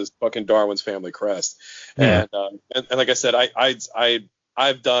 This is fucking Darwin's Family Crest. Yeah. And like I said,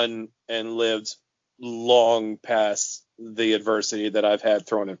 I've done and lived long past the adversity that I've had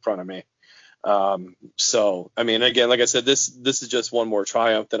thrown in front of me. So, I mean, again, like I said, this is just one more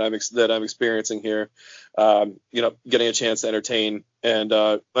triumph that I'm experiencing here. Getting a chance to entertain and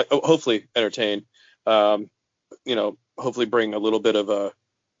hopefully entertain. Hopefully bring a little bit of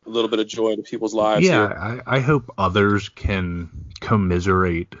joy to people's lives. Yeah, here. I hope others can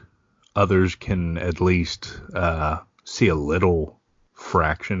commiserate. Others can at least see a little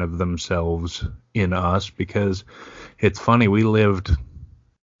fraction of themselves in us, because it's funny, we lived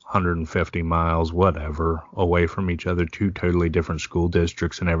 150 miles, whatever, away from each other, two totally different school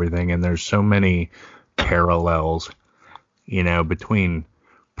districts and everything, and there's so many parallels, between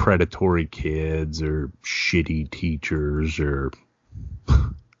predatory kids or shitty teachers or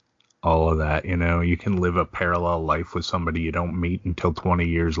all of that. You can live a parallel life with somebody you don't meet until 20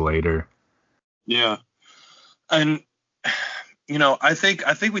 years later. Yeah. And I think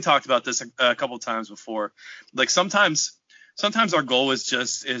we talked about this a couple of times before. Like, sometimes our goal is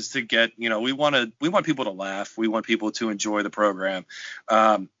to get, we want people to laugh, we want people to enjoy the program,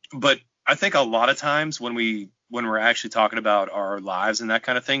 but I think a lot of times when we're actually talking about our lives and that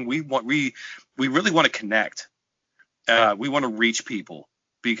kind of thing, we really want to connect. We want to reach people,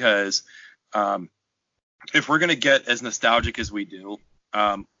 because if we're going to get as nostalgic as we do,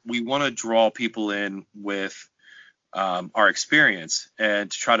 we want to draw people in with our experience and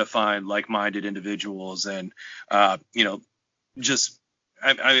to try to find like-minded individuals. And just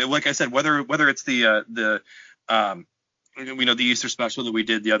like I said, whether it's the Easter special that we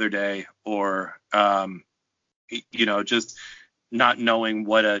did the other day, or just not knowing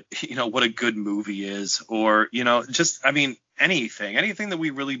what a good movie is, or anything that we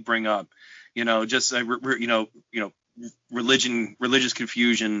really bring up, religious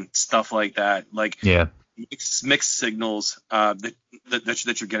confusion, stuff like that, yeah, mixed signals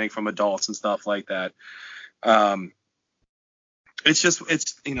that you're getting from adults and stuff like that. It's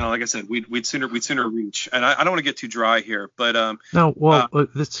like I said, we'd sooner reach, and I don't want to get too dry here, but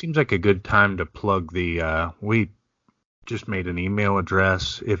this seems like a good time to plug we just made an email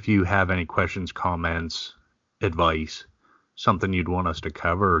address. If you have any questions, comments, advice, something you'd want us to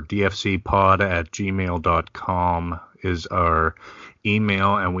cover, dfcpod@gmail.com is our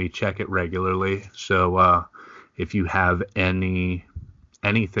email, and we check it regularly. So if you have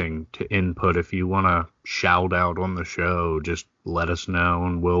anything to input, if you want to shout out on the show, just let us know,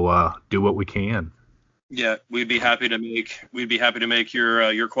 and we'll do what we can. Yeah, we'd be happy to make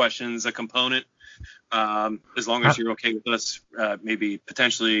your questions a component, as long as you're okay with us maybe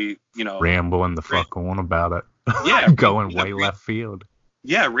potentially rambling the fuck on about it. Yeah, going way left field.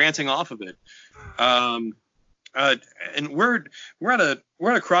 Yeah, ranting off of it. And we're at a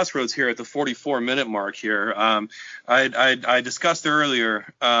crossroads here at the 44-minute mark here. I discussed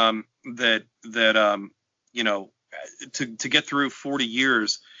earlier that to get through 40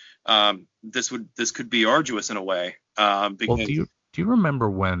 years, this could be arduous in a way. Well, do you remember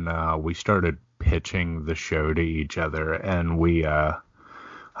when we started pitching the show to each other, and we I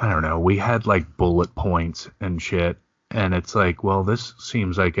don't know, we had like bullet points and shit, and it's like, well, this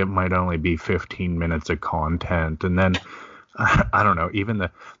seems like it might only be 15 minutes of content, and then I don't know, even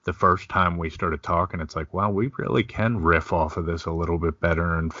the first time we started talking, it's like, wow, we really can riff off of this a little bit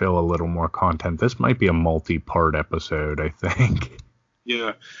better and fill a little more content. This might be a multi-part episode, I think.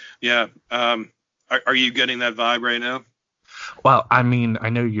 Yeah. Are you getting that vibe right now? Well, I mean, I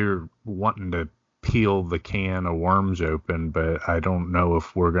know you're wanting to peel the can of worms open, but I don't know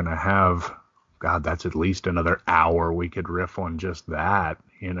if we're going to have, God, that's at least another hour we could riff on just that,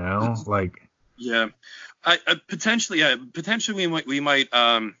 you know? Like, yeah. I potentially we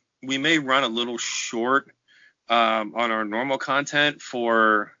may run a little short on our normal content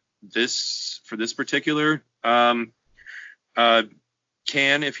for this particular can,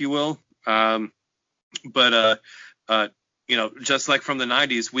 if you will. But you know, just like from the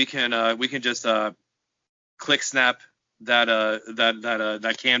 90s, we can just click snap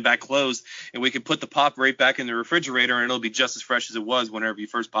that can back closed, and we can put the pop right back in the refrigerator, and it'll be just as fresh as it was whenever you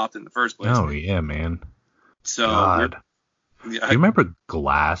first popped it in the first place. Oh yeah, man. So God. Do you remember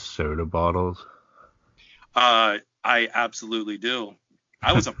glass soda bottles? I absolutely do.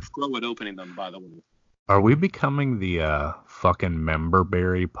 I was a pro at opening them, by the way. Are we becoming the fucking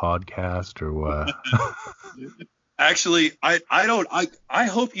Memberberry podcast or what? Actually, I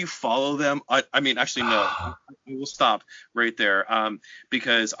hope you follow them. I mean, actually, no. I will stop right there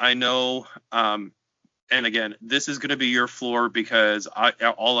because I know, and again, this is going to be your floor because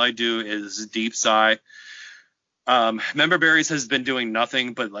all I do is deep sigh. Memberberries has been doing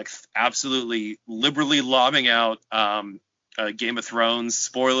nothing but like absolutely liberally lobbing out Game of Thrones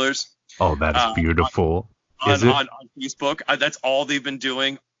spoilers. Oh, that's beautiful. On Facebook. That's all they've been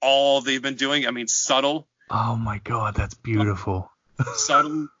doing. I mean, subtle. Oh my God, that's beautiful.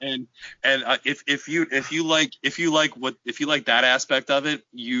 Subtle and if you like that aspect of it,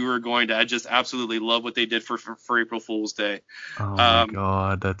 you are going to just absolutely love what they did for April Fool's Day. Oh my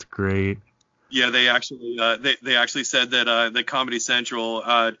God, that's great. Yeah, they actually said that that Comedy Central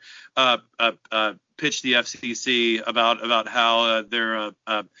pitched the FCC about how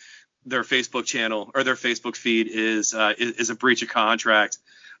their Facebook channel or their Facebook feed is a breach of contract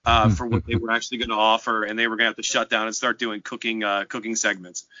for what they were actually going to offer, and they were going to have to shut down and start doing cooking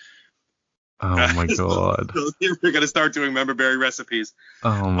segments. Oh my God. So they were going to start doing Memberberry recipes.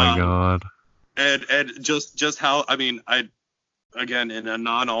 Oh my God. And just how, I mean, again, in a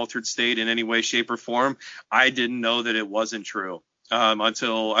non-altered state in any way, shape, or form, I didn't know that it wasn't true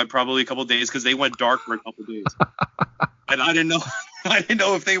until probably a couple of days, because they went dark for a couple of days, and I didn't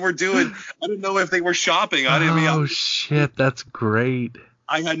know if they were shopping. Shit, that's great.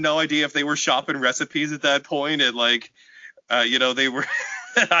 I had no idea if they were shopping recipes at that point, and like, they were.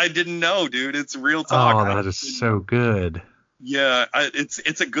 I didn't know, dude. It's real talk. Oh, that is so good. Yeah,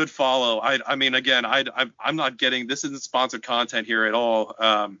 it's a good follow. I mean, again, I'm not getting, this isn't sponsored content here at all.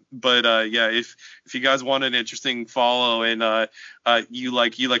 But yeah, if you guys want an interesting follow and you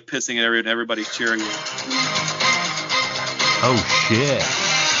like pissing at everybody's cheering you. Oh shit!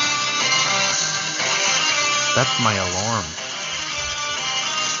 That's my alarm.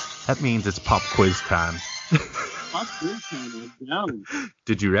 That means it's pop quiz time. Pop quiz time. Down.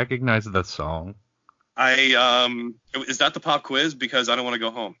 Did you recognize the song? Is that the pop quiz? Because I don't want to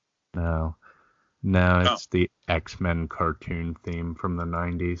go home. No, it's the X-Men cartoon theme from the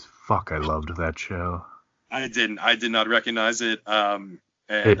 90s. Fuck, I loved that show. I did not recognize it.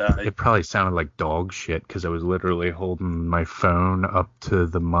 It probably sounded like dog shit because I was literally holding my phone up to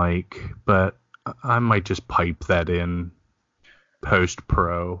the mic, but I might just pipe that in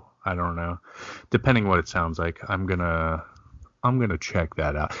post-pro. I don't know. Depending what it sounds like, I'm gonna check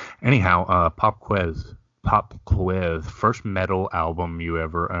that out. Anyhow, Pop Quiz, first metal album you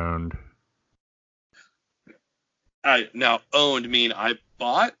ever owned? Now, owned mean I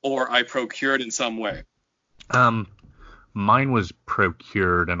bought or I procured in some way? Mine was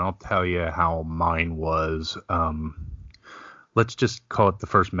procured, and I'll tell you how mine was. Let's just call it the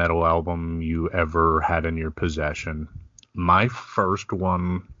first metal album you ever had in your possession. My first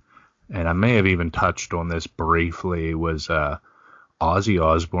one, and I may have even touched on this briefly, was Ozzy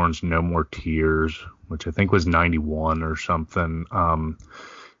Osbourne's No More Tears, which I think was 91 or something.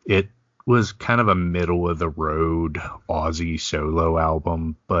 It was kind of a middle of the road Ozzy solo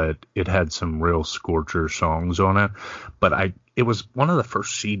album, but it had some real scorcher songs on it. But it was one of the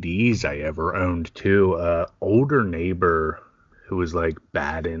first CDs I ever owned too. Older neighbor who was like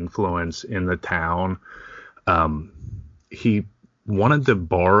bad influence in the town. He wanted to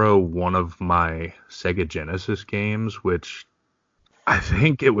borrow one of my Sega Genesis games, which I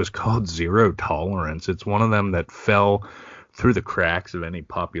think it was called Zero Tolerance. It's one of them that fell through the cracks of any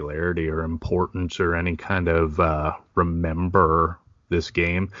popularity or importance or any kind of remember this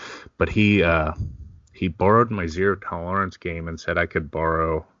game. But he borrowed my Zero Tolerance game and said I could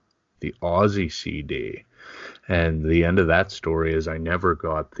borrow the Aussie CD. And the end of that story is I never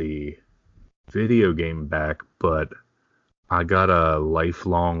got the video game back, but I got a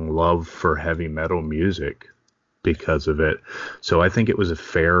lifelong love for heavy metal music because of it. So I think it was a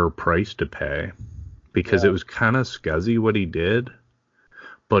fair price to pay because it was kind of scuzzy what he did.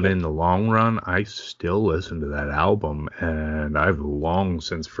 But in the long run, I still listen to that album, and I've long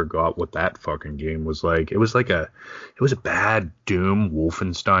since forgot what that fucking game was like. It was a bad Doom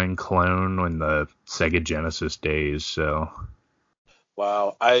Wolfenstein clone in the Sega Genesis days. So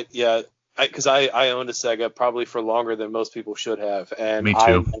Wow. Because I owned a Sega probably for longer than most people should have, and me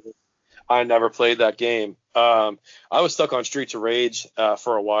too. I never played that game. I was stuck on Streets of Rage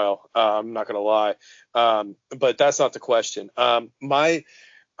for a while. I'm not gonna lie, but that's not the question. My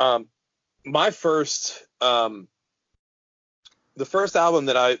first the first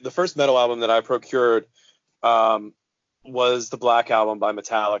metal album that I procured was the Black Album by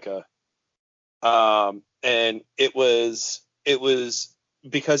Metallica, and it was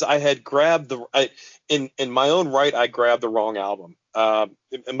because I had grabbed in my own right, I grabbed the wrong album.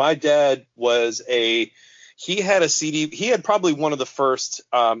 My dad he had a CD. He had probably one of the first,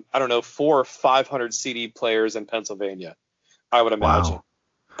 400 or 500 CD players in Pennsylvania, I would imagine.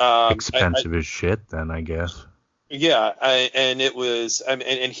 Wow. Expensive as shit then, I guess. Yeah. And it was,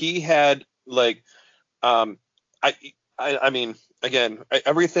 and he had like, I mean, again,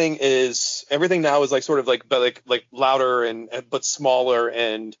 everything now is like sort of like louder but smaller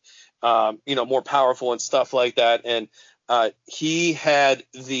and more powerful and stuff like that. And he had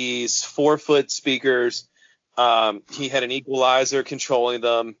these 4-foot speakers. He had an equalizer controlling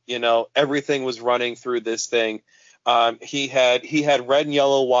them. Everything was running through this thing. He had red and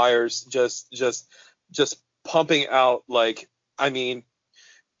yellow wires just pumping out like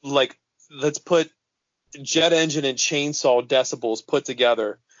let's put jet engine and chainsaw decibels put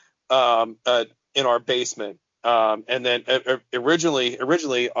together in our basement. And then originally in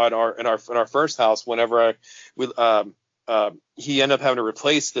our first house, whenever he ended up having to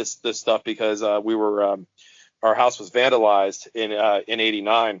replace this stuff because our house was vandalized in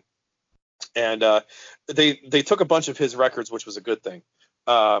 '89, and they took a bunch of his records, which was a good thing.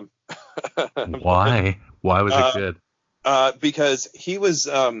 Why was it good? Because he was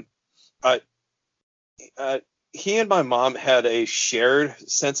he and my mom had a shared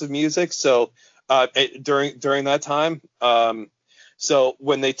sense of music. So during that time, so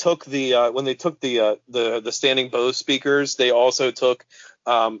when they took the Standing Bose speakers, they also took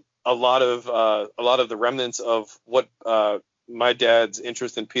a lot of the remnants of what my dad's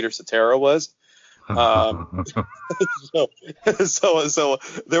interest in Peter Cetera was. So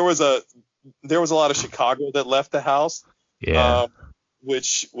there was a lot of Chicago that left the house. Yeah.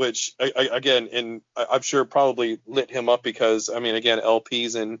 Which again, and I'm sure probably lit him up because again,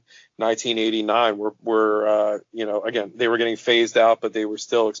 LPs in 1989 were again, they were getting phased out, but they were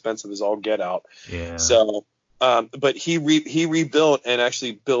still expensive as all get out. Yeah. So but he rebuilt and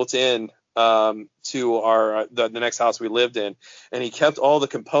actually built in to our the next house we lived in, and he kept all the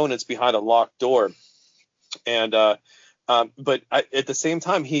components behind a locked door. And but at the same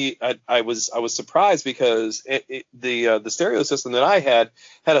time, I was surprised because the stereo system that I had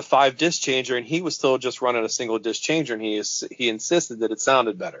a 5-disc changer, and he was still just running a single disc changer, and he insisted that it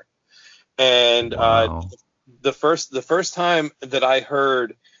sounded better. And wow. The first time that I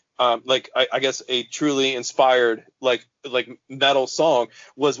heard I guess a truly inspired like metal song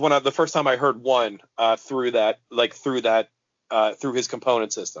was the first time I heard One through his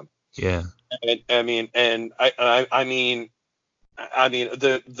component system. Yeah. And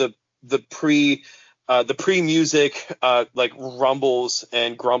the pre music like rumbles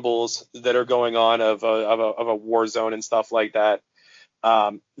and grumbles that are going on of a war zone and stuff like that.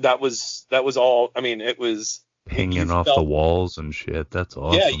 That was all. It was pinging off the walls and shit. That's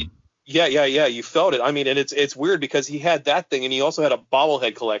awesome. Yeah. You felt it. And it's weird because he had that thing, and he also had a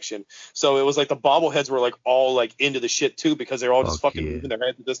bobblehead collection. So it was like the bobbleheads were like all like into the shit too, because they're all just fucking moving their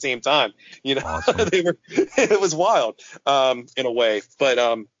heads at the same time. Awesome. It was wild in a way. But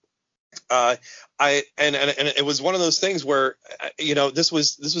and it was one of those things where this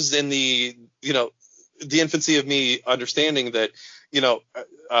was in the the infancy of me understanding that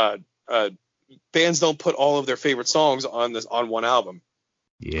bands don't put all of their favorite songs on one album.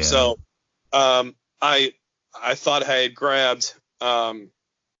 Yeah. So I thought I had grabbed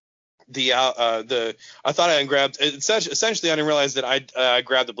I thought I grabbed essentially I didn't realize that I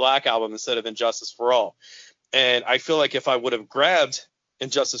grabbed the Black Album instead of Injustice for All, and I feel like if I would have grabbed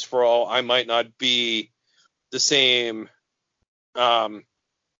Injustice for All, I might not be the same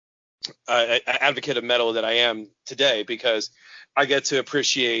advocate of metal that I am today, because I get to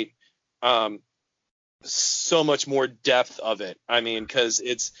appreciate so much more depth of it. I mean, because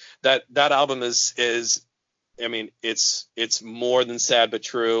it's that album is I mean, it's more than sad but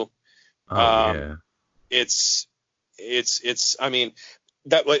true. Yeah. It's I mean,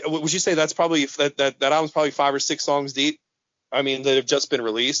 that, would you say that's probably that album's probably 5 or 6 songs deep? I mean, that have just been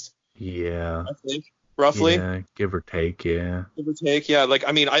released. Yeah. I think roughly. Yeah, give or take. Yeah. Give or take. Yeah. Like,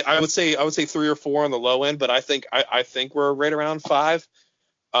 I mean, I would say 3 or 4 on the low end, but I think we're right around 5.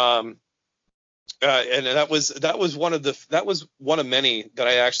 And that was one of many that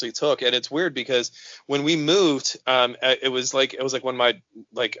I actually took. And it's weird because when we moved, it was like when my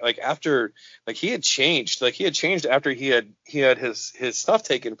after he had changed after he had his stuff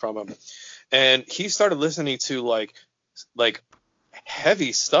taken from him, and he started listening to like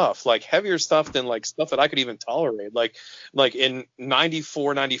heavy stuff, like heavier stuff than like stuff that I could even tolerate. Like in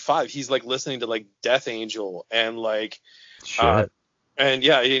 94, 95, he's like listening to like Death Angel and like Shit. and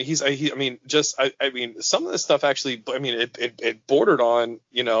yeah, I mean, some of this stuff actually, I mean, it bordered on,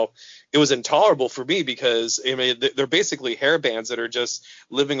 you know, it was intolerable for me because, I mean, they're basically hair bands that are just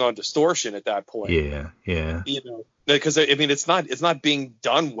living on distortion at that point. Yeah. Yeah. You know, because I mean, it's not being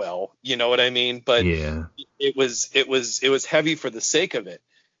done well, you know what I mean? But Yeah. it was heavy for the sake of it.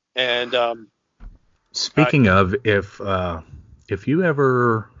 And speaking of, if you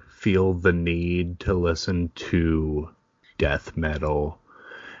ever feel the need to listen to death metal,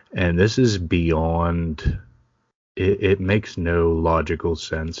 and this is beyond, it makes no logical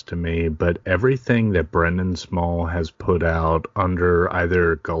sense to me, but everything that Brendan Small has put out under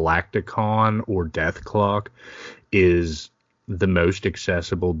either Galacticon or Death Clock is the most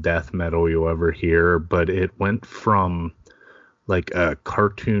accessible death metal you'll ever hear. But it went from like a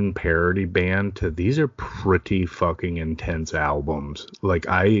cartoon parody band to these are pretty fucking intense albums. Like,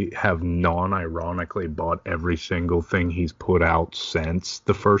 I have non-ironically bought every single thing he's put out since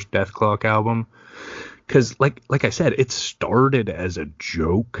the first Death Clock album, because like I said, it started as a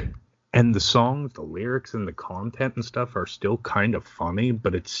joke, and the songs, the lyrics, and the content and stuff are still kind of funny,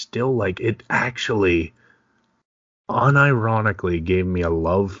 but it's still like, it actually unironically gave me a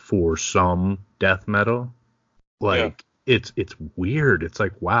love for some death metal. Like, it's weird. It's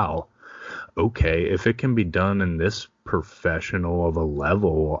like, wow, okay, if it can be done in this professional of a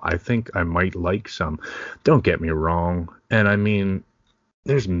level, I think I might like some. Don't get me wrong. And I mean,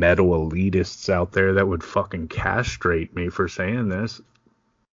 there's metal elitists out there that would fucking castrate me for saying this.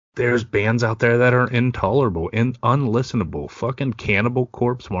 There's bands out there that are intolerable and unlistenable. Fucking Cannibal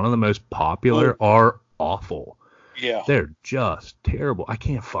Corpse, one of the most popular, are awful. Yeah. They're just terrible. I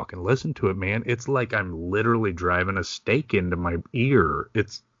can't fucking listen to it, man. It's like I'm literally driving a stake into my ear.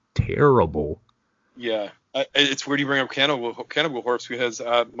 It's terrible. Yeah. It's weird you bring up Cannibal Corpse, because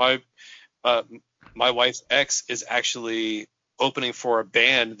my wife's ex is actually opening for a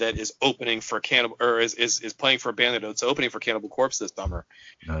band that is opening for Cannibal, or is playing for a band that's opening for Cannibal Corpse this summer.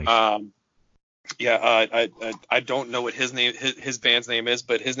 Nice. I don't know what his band's name is,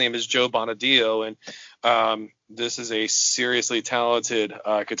 but his name is Joe Bonadio, and this is a seriously talented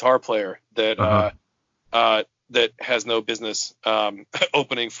guitar player that that has no business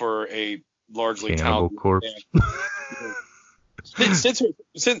opening for a largely Cannibal talented Corpse. band.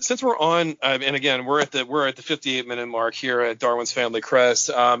 Since we're on, and again we're at the 58-minute mark here at Darwin's Family Crest,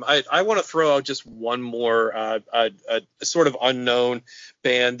 I want to throw out just one more a sort of unknown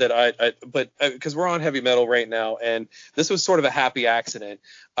band that but because we're on heavy metal right now, and this was sort of a happy accident.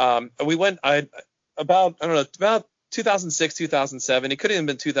 We went about 2006, 2007. It could have even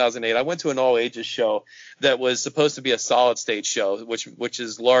been 2008. I went to an all ages show that was supposed to be a solid state show, which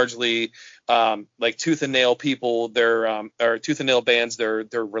is largely like tooth and nail people. They're or tooth and nail bands. They're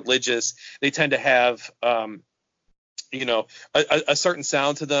religious. They tend to have a certain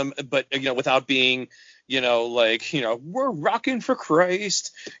sound to them, but without being we're rocking for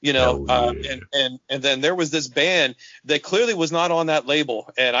Christ, and then there was this band that clearly was not on that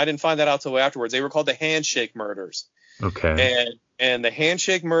label, and I didn't find that out till afterwards. They were called the Handshake Murders. Okay. And the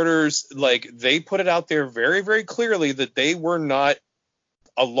Handshake Murders, like, they put it out there very, very clearly that they were not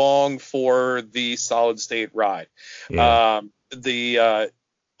along for the solid state ride. Yeah. The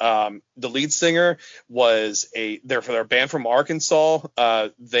lead singer was they're a band from Arkansas.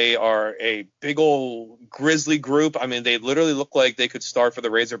 They are a big old grizzly group. I mean, they literally look like they could start for the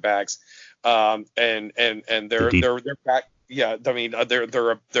Razorbacks. And they're back. Yeah, I mean,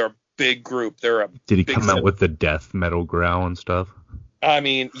 they're big group. They're a Did he big come out with the death metal growl and stuff? I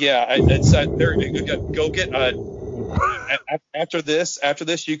mean, yeah, it's go get after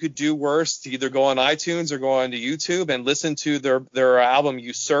this you could do worse to either go on iTunes or go onto YouTube and listen to their album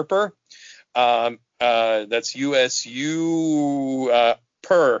Usurper. That's USU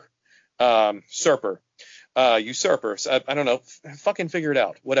per Surper. Usurper. So I don't know. Fucking figure it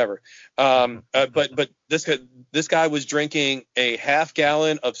out. Whatever. But this guy was drinking a half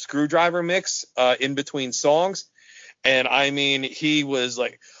gallon of Screwdriver mix in between songs, and I mean he was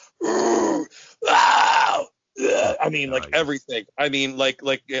like, I mean like everything. I mean like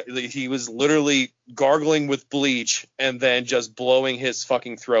he was literally gargling with bleach and then just blowing his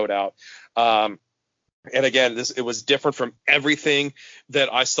fucking throat out. And again, it was different from everything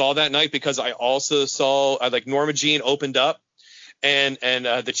that I saw that night, because I also saw like Norma Jean opened up, and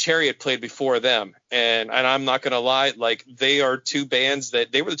the Chariot played before them, and I'm not gonna lie, like they are two bands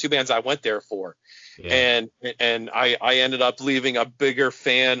that they were the two bands I went there for, yeah. and I ended up leaving a bigger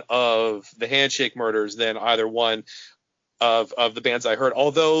fan of the Handshake Murders than either one of the bands I heard.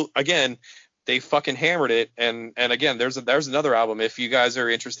 Although again, they fucking hammered it, and again, there's another album if you guys are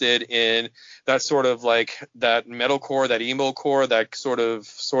interested in that sort of like that metalcore, that emo core, that sort of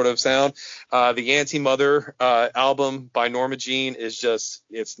sound. The Anti-Mother album by Norma Jean is just,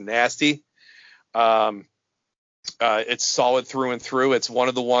 it's nasty. It's solid through and through. It's one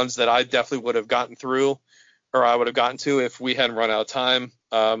of the ones that I definitely would have gotten through, or I would have gotten to if we hadn't run out of time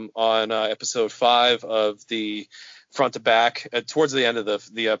on episode 5 of the front to back, towards the end of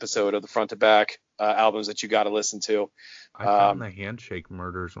the episode of the front to back albums that you got to listen to. I found the Handshake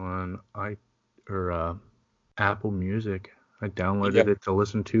Murders on Apple Music. I downloaded it to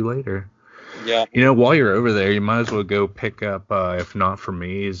listen to later. Yeah. You know, while you're over there, you might as well go pick up, if Not For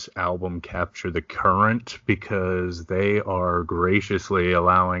Me's album Capture the Current, because they are graciously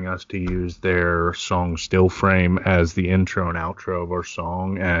allowing us to use their song Still Frame as the intro and outro of our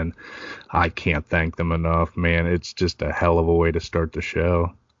song, and I can't thank them enough, man. It's just a hell of a way to start the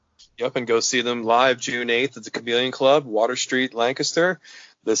show. Yep, and go see them live June 8th at the Chameleon Club, Water Street, Lancaster.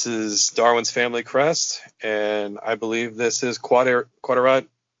 This is Darwin's Family Crest, and I believe this is Quadrant.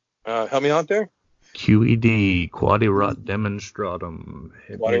 Help me out there. QED, Quadrant Demonstratum.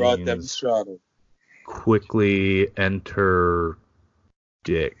 Quadrant Demonstratum. Quickly enter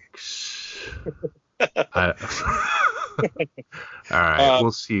dicks. All right,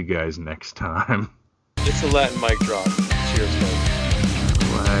 we'll see you guys next time. It's a Latin mic drop. Cheers, guys.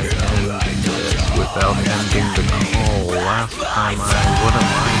 Without ending the call, last time what am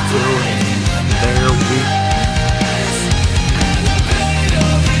I doing? There we